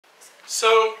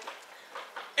So,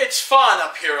 it's fun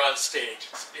up here on stage.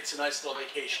 It's a nice little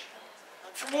vacation.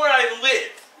 From where I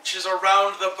live, which is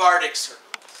around the Bardic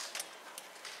circles.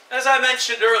 As I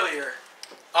mentioned earlier,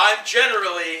 I'm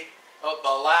generally the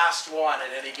last one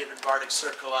at any given Bardic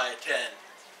circle I attend,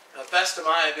 to the best of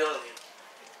my ability.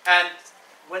 And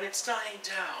when it's dying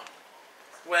down,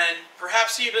 when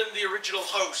perhaps even the original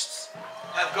hosts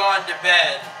have gone to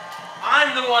bed,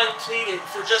 I'm the one pleading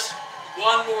for just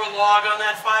one more log on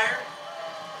that fire.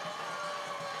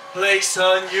 Place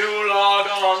a new log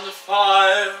on the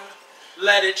fire,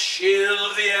 let it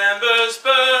shield the embers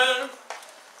burn.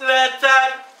 Let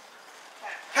that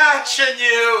catch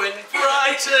anew and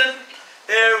brighten,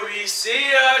 ere we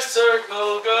see our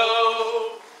circle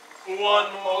go.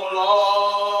 One more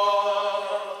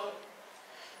log.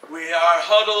 We are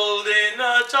huddled in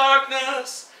the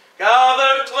darkness,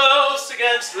 gathered close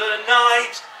against the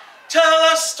night. Tell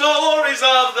us stories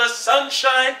of the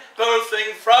sunshine,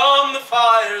 birthing from the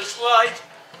fire's light.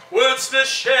 Words to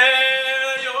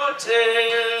share your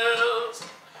tales.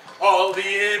 All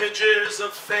the images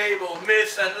of fable,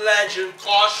 myth and legend,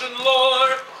 caution,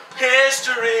 lore,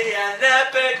 history and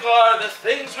epic are the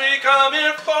things we come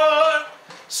here for.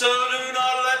 So do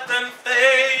not let them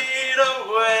fade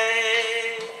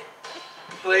away.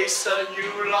 Place a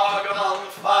new log on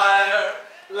the fire,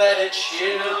 let it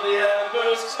shield the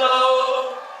embers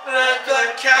glow. Let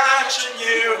that catch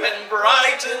anew and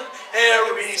brighten,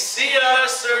 ere we see our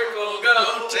circle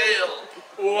go. Tale,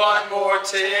 one more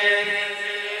tale.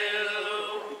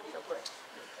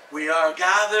 We are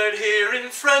gathered here in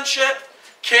friendship,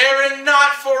 caring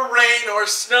not for rain or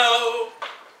snow.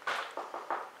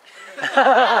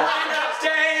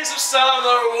 Days of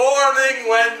summer warming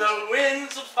when the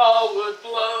winds of fall would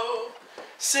blow.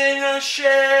 Singers,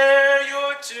 share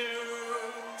your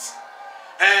tunes.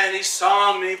 Any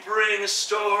song may bring a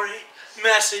story,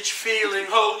 message, feeling,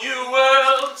 whole new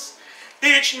worlds.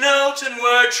 Each note and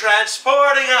word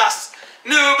transporting us,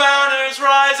 new banners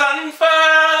rise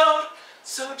unfurled.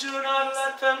 So do not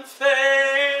let them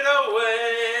fade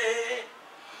away.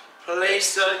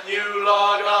 Place a new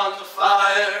log on the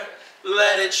fire,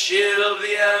 let it shield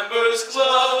the embers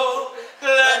glow.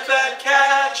 Let that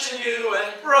catch anew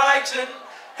and brighten,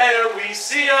 ere we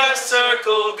see our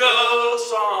circle go.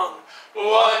 Song,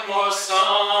 one more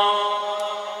song.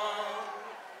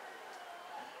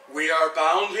 We are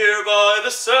bound here by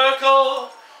the circle,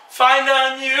 find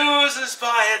our muses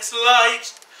by its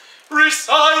light.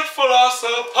 Recite for us,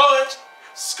 O poet,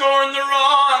 scorn the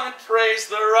wrong and praise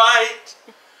the right.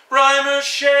 Rhymers,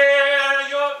 share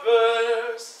your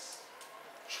verse.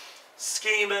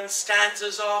 Scheme and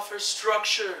stanzas offer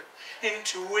structure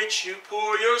into which you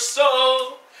pour your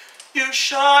soul. You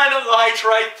shine a light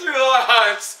right through our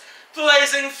hearts,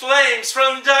 blazing flames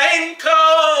from dying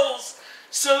coals.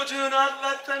 So do not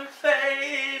let them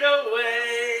fade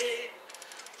away.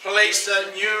 Place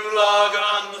a new log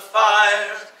on the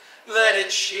fire, let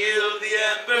it shield the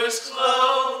embers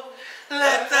glow.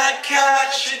 Let that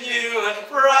catch anew and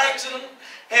brighten,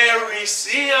 ere we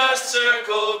see our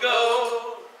circle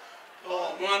go.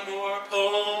 One more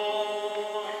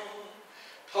poem.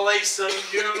 Place a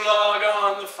new log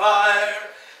on the fire,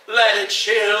 let it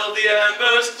shield the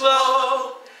embers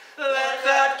glow. Let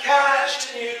that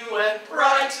catch anew and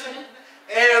brighten,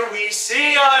 ere we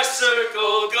see our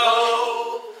circle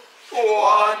go.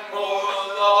 One more